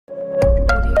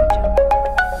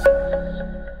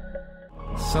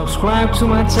Subscribe to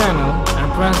my channel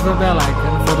and press the bell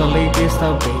icon for the latest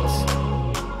updates.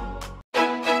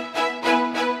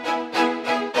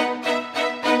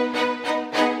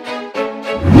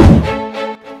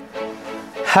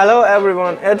 Hello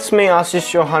everyone, it's me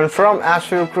Ashish Johan from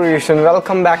ashvircreations.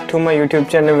 Welcome back to my YouTube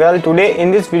channel. Well, today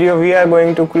in this video we are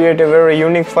going to create a very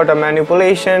unique photo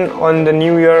manipulation on the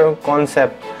New Year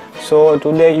concept. So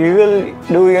today you will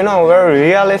do very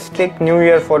realistic New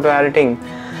Year photo editing.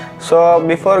 So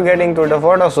before getting to the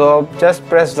Photoshop, just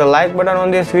press the like button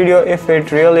on this video if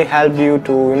it really helped you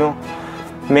to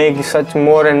make such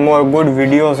more and more good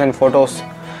videos and photos.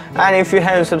 And if you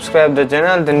haven't subscribed the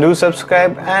channel, then do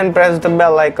subscribe and press the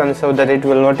bell icon so that it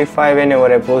will notify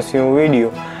whenever I post new video.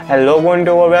 And log on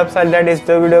to our website, that is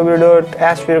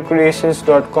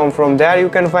www.ashvircreations.com. From there you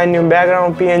can find new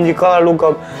background, PNG, color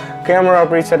lookup, camera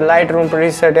preset, lightroom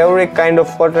preset, every kind of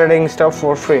photo editing stuff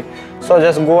for free. So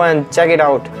just go and check it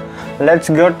out. Let's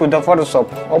go to the Photoshop.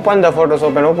 Open the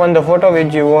Photoshop and open the photo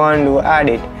which you want to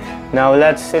edit. Now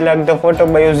let's select the photo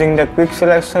by using the quick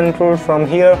selection tool from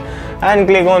here and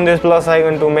click on this plus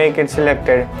icon to make it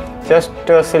selected. Just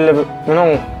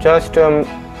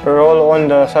roll on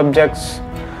the subject's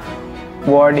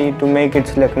body to make it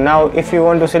select. Now if you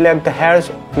want to select the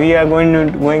hairs, we are going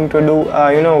to do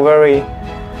very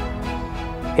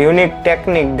unique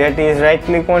technique, that is right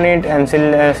click on it and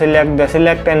select the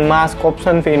select and mask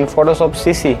option in Photoshop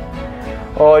CC,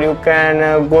 or you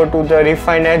can go to the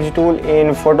refine edge tool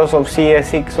in Photoshop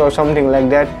CA6 or something like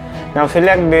that. Now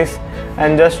select this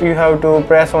and just you have to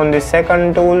press on the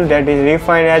second tool, that is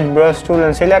refine edge brush tool,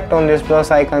 and select on this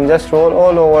plus icon. Just roll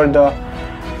all over the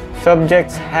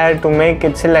subject's hair to make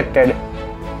it selected.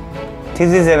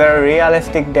 This is a very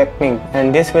realistic technique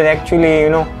and this will actually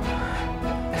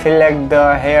select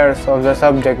the hairs of the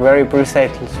subject very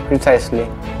precisely.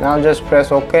 Now just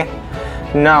press OK.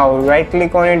 Now right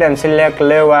click on it and select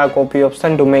layer via copy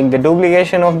option to make the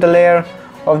duplication of the layer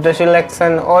of the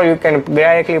selection, or you can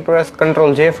directly press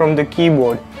Ctrl J from the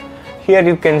keyboard. Here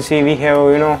you can see we have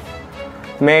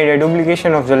made a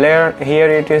duplication of the layer. Here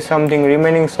it is something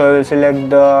remaining, so I will select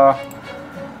the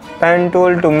pen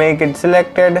tool to make it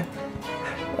selected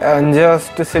and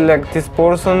just select this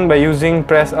portion by using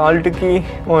press Alt key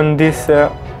on this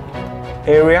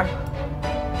area,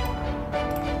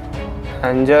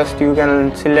 and just you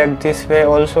can select this way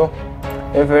also.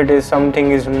 If it is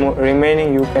something is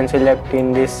remaining, you can select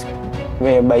in this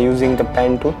way by using the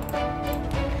pen tool.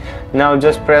 Now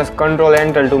just press Ctrl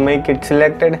Enter to make it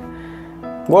selected.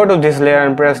 Go to this layer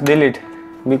and press delete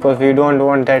because we don't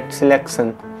want that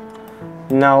selection.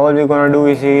 Now all we're gonna do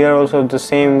is here also the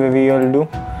same way we all do.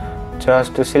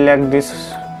 Just to select this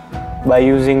by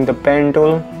using the pen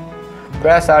tool,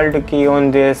 press Alt key on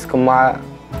this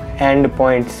end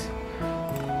points.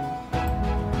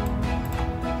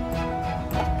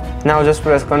 Now just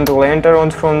press Ctrl Enter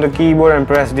from the keyboard and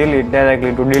press delete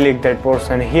directly to delete that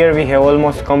portion. Here we have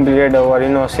almost completed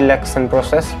our selection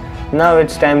process. Now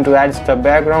it's time to add the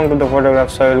background to the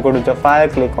photograph. So I will go to the file,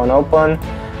 click on open,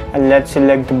 and let's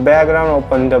select the background.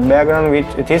 Open the background, which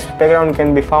this background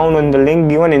can be found on the link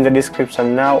given in the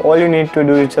description. Now all you need to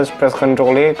do is just press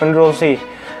Ctrl A, Ctrl C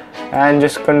and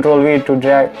just Ctrl V to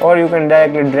drag, or you can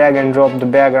directly drag and drop the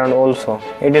background also.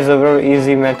 It is a very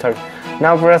easy method.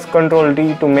 Now press Ctrl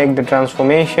D to make the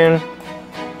transformation.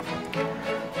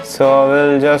 So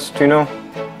we'll just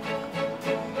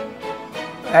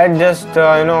adjust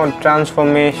the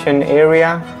transformation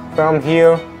area from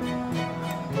here,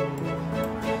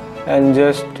 and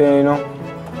just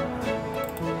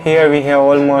here we have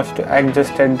almost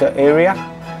adjusted the area.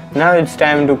 Now it's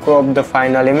time to crop the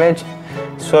final image.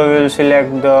 So we'll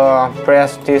select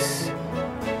press this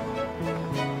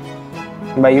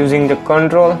by using the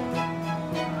Ctrl.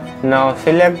 Now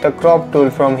select the crop tool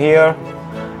from here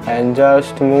and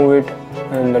just move it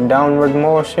in the downward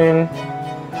motion.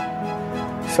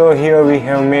 So here we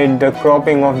have made the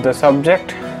cropping of the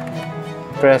subject.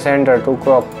 Press enter to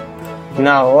crop.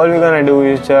 Now all we're gonna do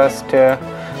is just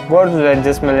go to the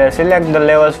adjustment layer, select the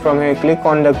levels from here, click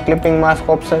on the clipping mask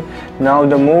option. Now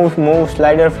the move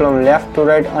slider from left to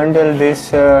right until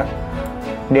this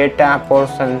data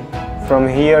portion. From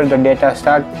here the data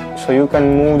start, so you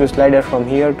can move the slider from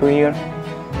here to here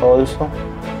also,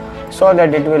 so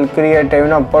that it will create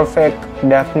a perfect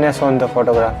deftness on the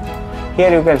photograph.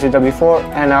 Here you can see the before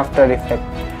and after effect.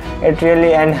 It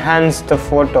really enhances the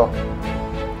photo.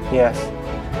 Yes,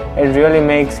 it really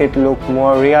makes it look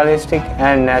more realistic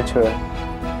and natural.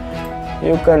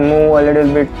 You can move a little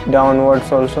bit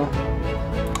downwards also.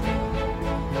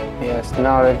 Yes,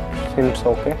 now it seems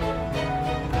okay.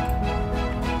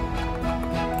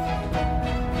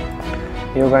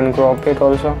 You can crop it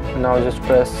also. Now just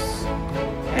press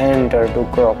enter to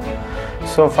crop.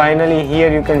 So finally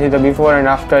here you can see the before and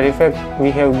after effect.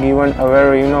 We have given a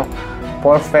very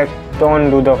perfect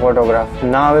tone to the photograph.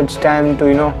 Now it's time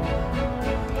to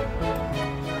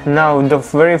now the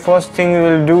very first thing you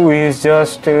will do is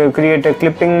just create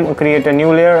a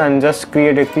new layer and just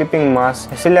create a clipping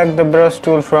mask. Select the brush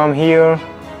tool from here,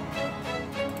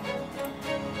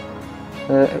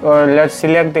 or let's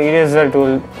select the eraser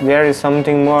tool. There is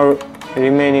something more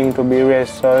remaining to be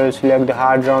erased, so I will select the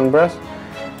hard round brush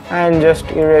and just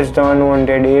erase the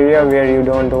unwanted area where you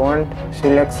don't want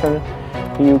selection.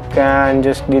 You can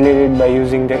just delete it by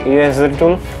using the eraser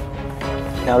tool.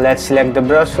 Now let's select the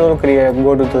brush tool,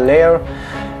 go to the layer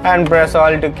and press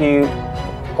Alt key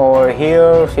over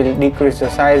here. Decrease the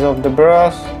size of the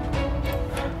brush.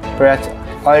 Press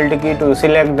Alt key to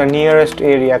select the nearest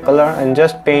area color and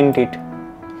just paint it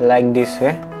like this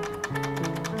way.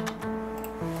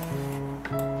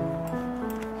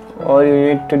 All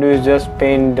you need to do is just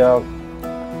paint the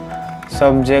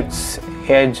subject's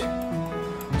edge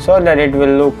so that it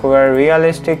will look very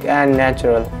realistic and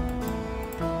natural.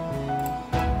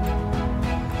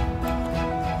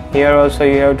 Here also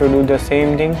you have to do the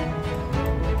same thing.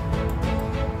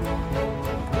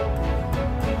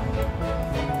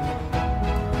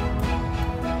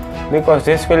 Because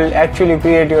this will actually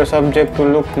create your subject to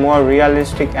look more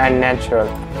realistic and natural,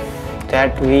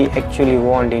 that we actually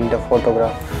want in the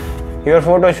photograph. Your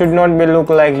photo should not be look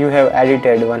like you have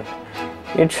edited one.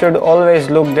 It should always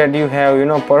look that you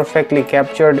have perfectly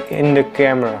captured in the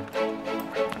camera.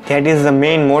 That is the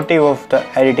main motive of the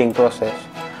editing process.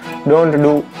 Don't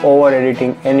do over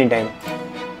editing anytime,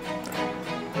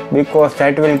 because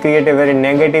that will create a very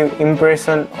negative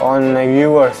impression on the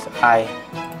viewer's eye.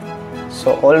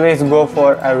 So always go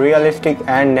for a realistic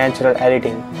and natural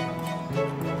editing.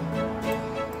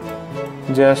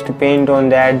 Just paint on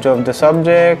the edge of the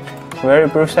subject very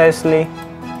precisely.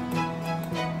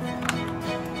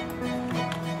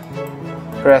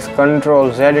 Press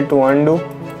Ctrl Z to undo.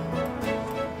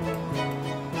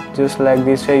 Just like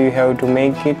this way you have to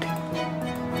make it.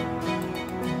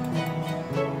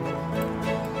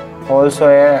 Also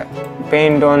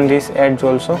paint on this edge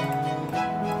also.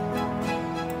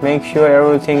 Make sure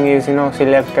everything is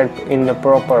selected in the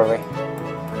proper way.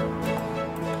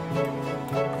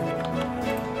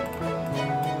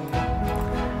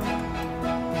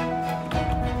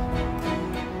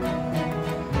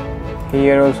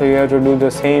 Here also you have to do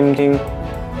the same thing.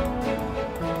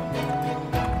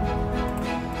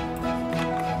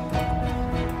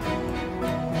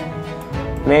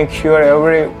 Make sure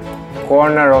every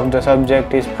corner of the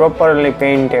subject is properly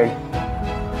painted.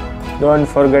 Don't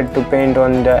forget to paint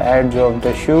on the edge of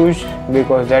the shoes,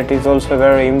 because that is also a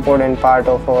very important part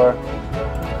of our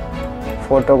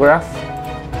photograph.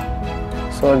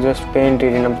 So just paint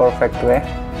it in a perfect way.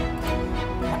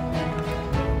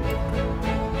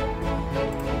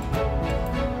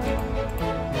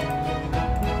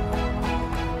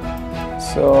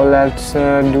 So let's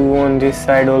do on this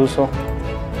side also.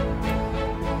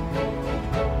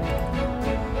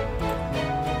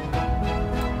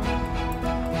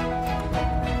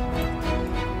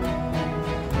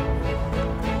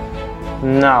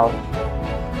 Now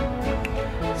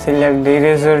select the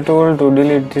eraser tool to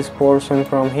delete this portion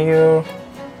from here.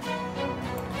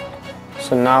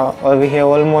 So now we have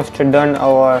almost done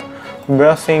our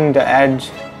brushing the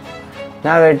edge.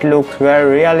 Now it looks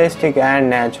very realistic and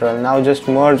natural. Now just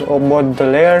merge both the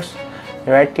layers.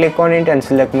 Right click on it and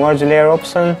select merge layer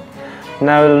option.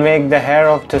 Now we'll make the hair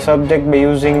of the subject by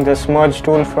using the smudge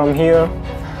tool from here.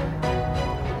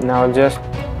 Now just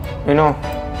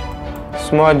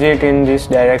smudge it in this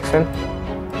direction.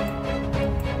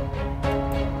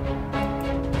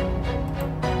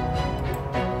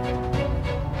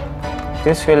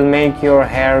 This will make your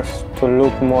hairs to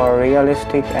look more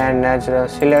realistic and natural.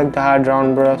 Select the hard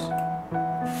round brush.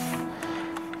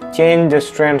 Change the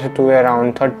strength to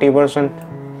around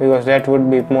 30%, because that would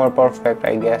be more perfect,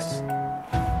 I guess.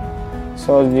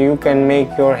 So you can make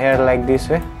your hair like this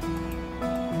way.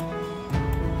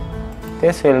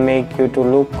 This will make you to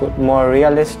look more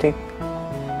realistic.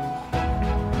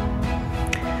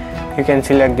 You can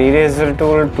select the eraser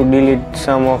tool to delete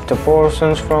some of the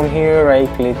portions from here. Right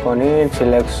click on it,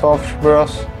 select soft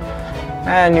brush,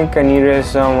 and you can erase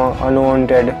some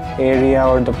unwanted area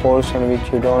or the portion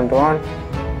which you don't want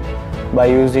by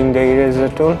using the eraser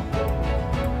tool.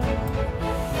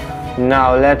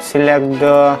 Now let's select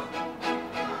the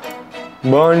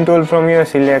burn tool from here.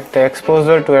 Select the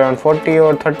exposure to around 40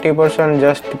 or 30%.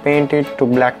 Just paint it to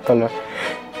black color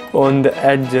on the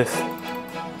edges.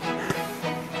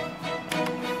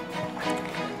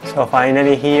 So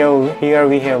finally here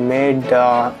we have made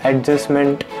the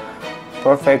adjustment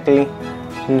perfectly,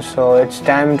 and so it's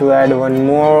time to add one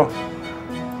more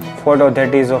photo,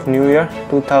 that is of New Year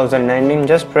 2019.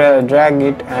 Just drag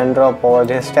it and drop over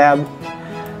this tab.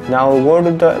 Now go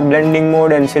to the blending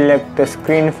mode and select the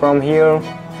screen from here.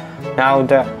 Now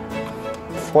the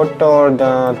photo or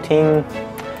the thing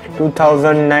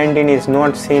 2019 is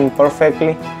not seen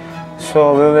perfectly,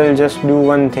 so we will just do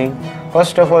one thing.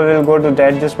 First of all, we'll go to the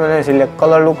adjustment and select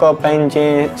color lookup and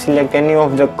select any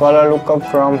of the color lookup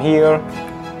from here.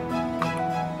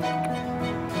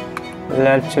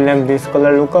 Let's select this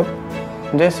color lookup.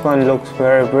 This one looks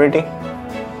very pretty.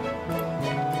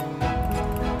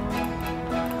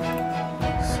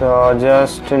 So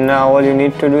just now all you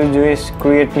need to do is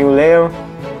create new layer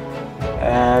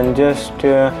and just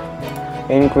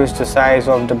increase the size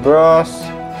of the brush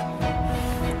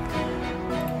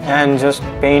and just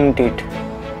paint it.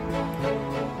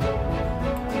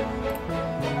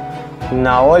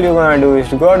 Now all you're gonna do is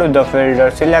go to the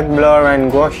filter, select blur and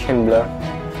Gaussian blur.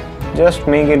 Just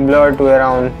make it blur to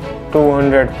around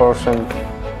 200%.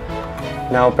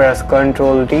 Now press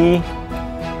Ctrl D,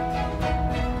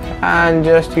 and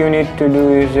just you need to do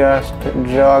is just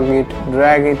drag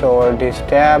it over this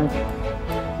tab,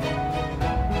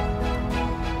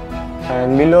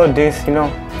 and below this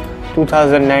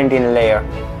 2019 layer.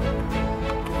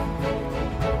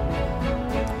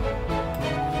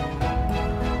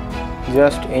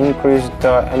 Just increase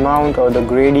the amount or the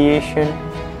gradation.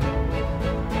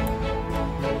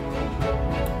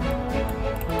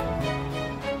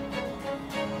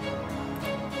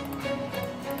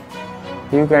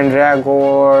 You can drag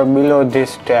over below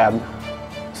this tab,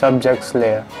 subjects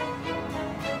layer.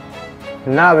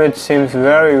 Now it seems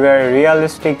very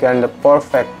realistic and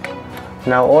perfect.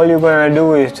 Now all you're gonna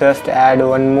do is just add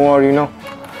one more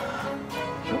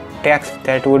text,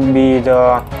 that would be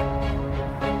the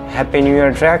Happy New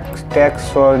Year text.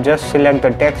 So just select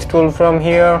the text tool from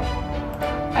here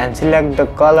and select the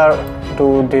color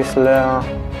to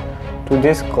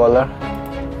this color.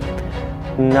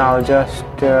 Now just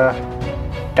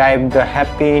type the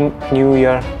Happy New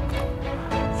Year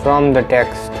from the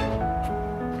text.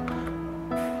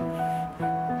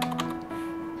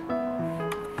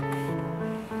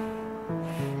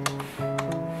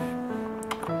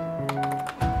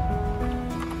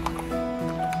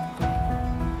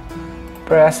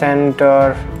 Press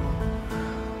enter.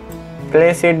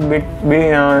 Place it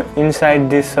inside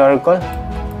this circle.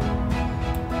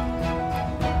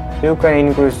 You can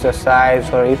increase the size,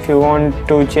 or if you want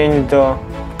to change the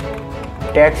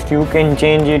text, you can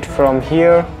change it from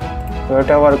here.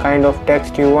 Whatever kind of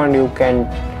text you want, you can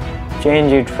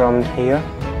change it from here.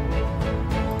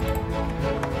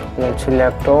 Let's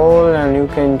select all, and you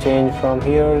can change from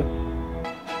here.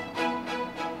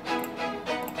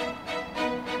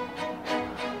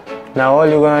 Now all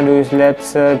you're gonna do is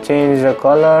let's change the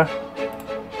color.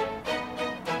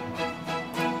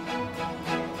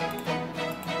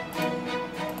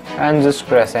 And just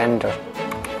press enter.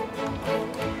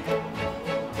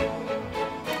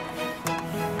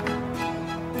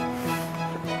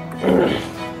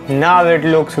 Now it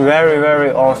looks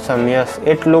very awesome. Yes,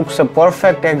 it looks a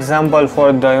perfect example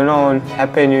for the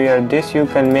Happy New Year. This you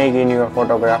can make in your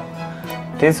photograph.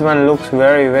 This one looks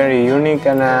very unique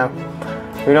and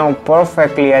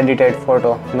perfectly edited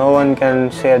photo. No one can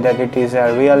say that it is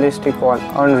a realistic or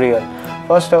unreal.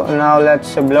 Now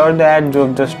let's blur the edge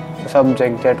of the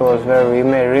subject, that was very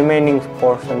remaining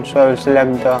portion. So I will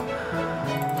select the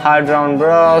hard round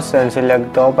brush and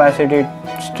select the opacity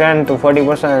strength to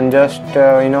 40% and just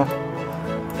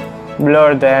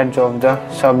blur the edge of the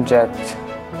subject,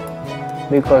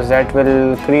 because that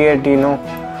will create a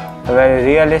very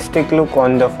realistic look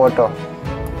on the photo,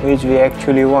 which we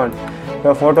actually want.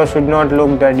 Your photo should not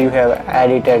look that you have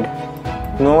edited.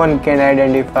 No one can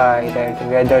identify that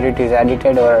whether it is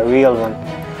edited or a real one.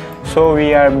 So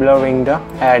we are blurring the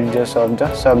edges of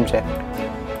the subject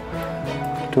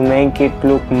to make it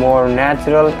look more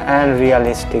natural and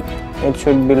realistic. It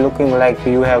should be looking like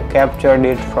you have captured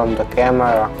it from the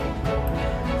camera.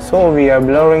 So we are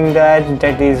blurring the edge.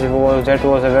 That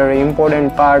was a very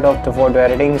important part of the photo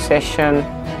editing session.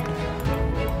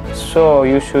 So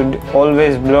you should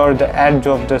always blur the edge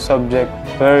of the subject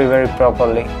very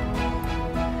properly.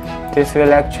 This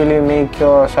will actually make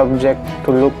your subject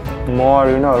to look more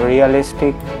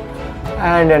realistic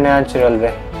and a natural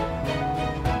way.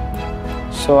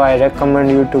 So I recommend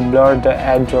you to blur the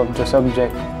edge of the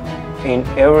subject in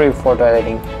every photo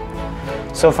editing.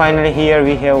 So finally here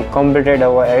we have completed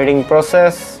our editing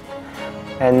process,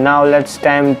 and now let's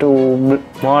time to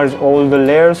merge all the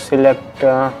layers. Select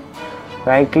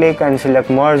right click and select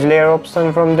merge layer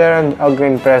option from there, and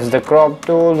again press the crop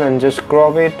tool and just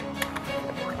crop it.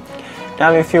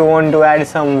 Now if you want to add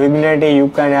some vignette you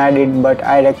can add it, but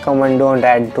I recommend don't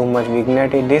add too much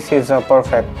vignette. This is a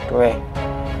perfect way.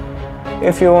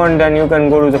 If you want, then you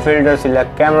can go to the filter,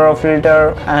 select camera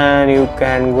filter, and you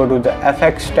can go to the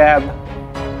effects tab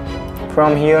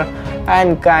from here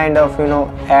and kind of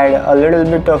add a little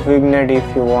bit of vignette if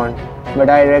you want, but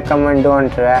I recommend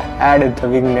don't add the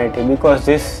vignette, because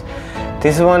this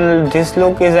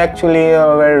look is actually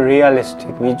very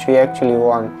realistic, which we actually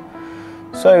want.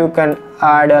 So you can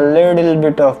add a little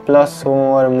bit of plus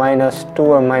or -2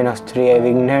 or -3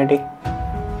 vignette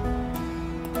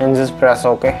and just press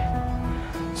OK.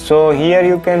 So here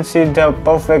you can see the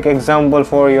perfect example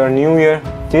for your new year.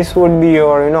 This would be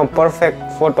your perfect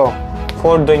photo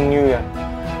for the new year.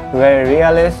 Very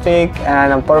realistic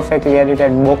and a perfectly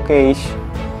edited bokeh-ish,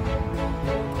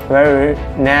 very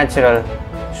natural.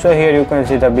 So here you can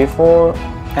see the before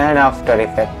and after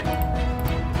effect.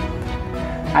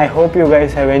 I hope you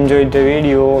guys have enjoyed the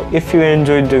video. If you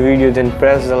enjoyed the video, then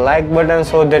press the like button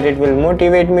so that it will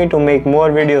motivate me to make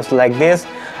more videos like this.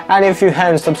 And if you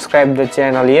haven't subscribed the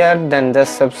channel yet, then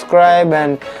just subscribe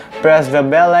and press the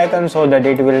bell icon so that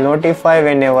it will notify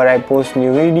whenever I post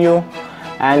new video.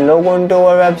 And log on to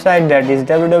our website, that is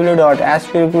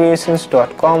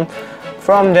www.ashvircreations.com.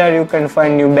 From there you can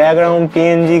find new background,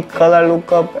 PNG, color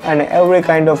lookup and every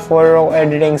kind of photo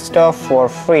editing stuff for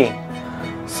free.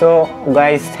 So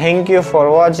guys, thank you for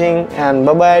watching and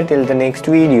bye bye till the next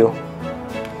video.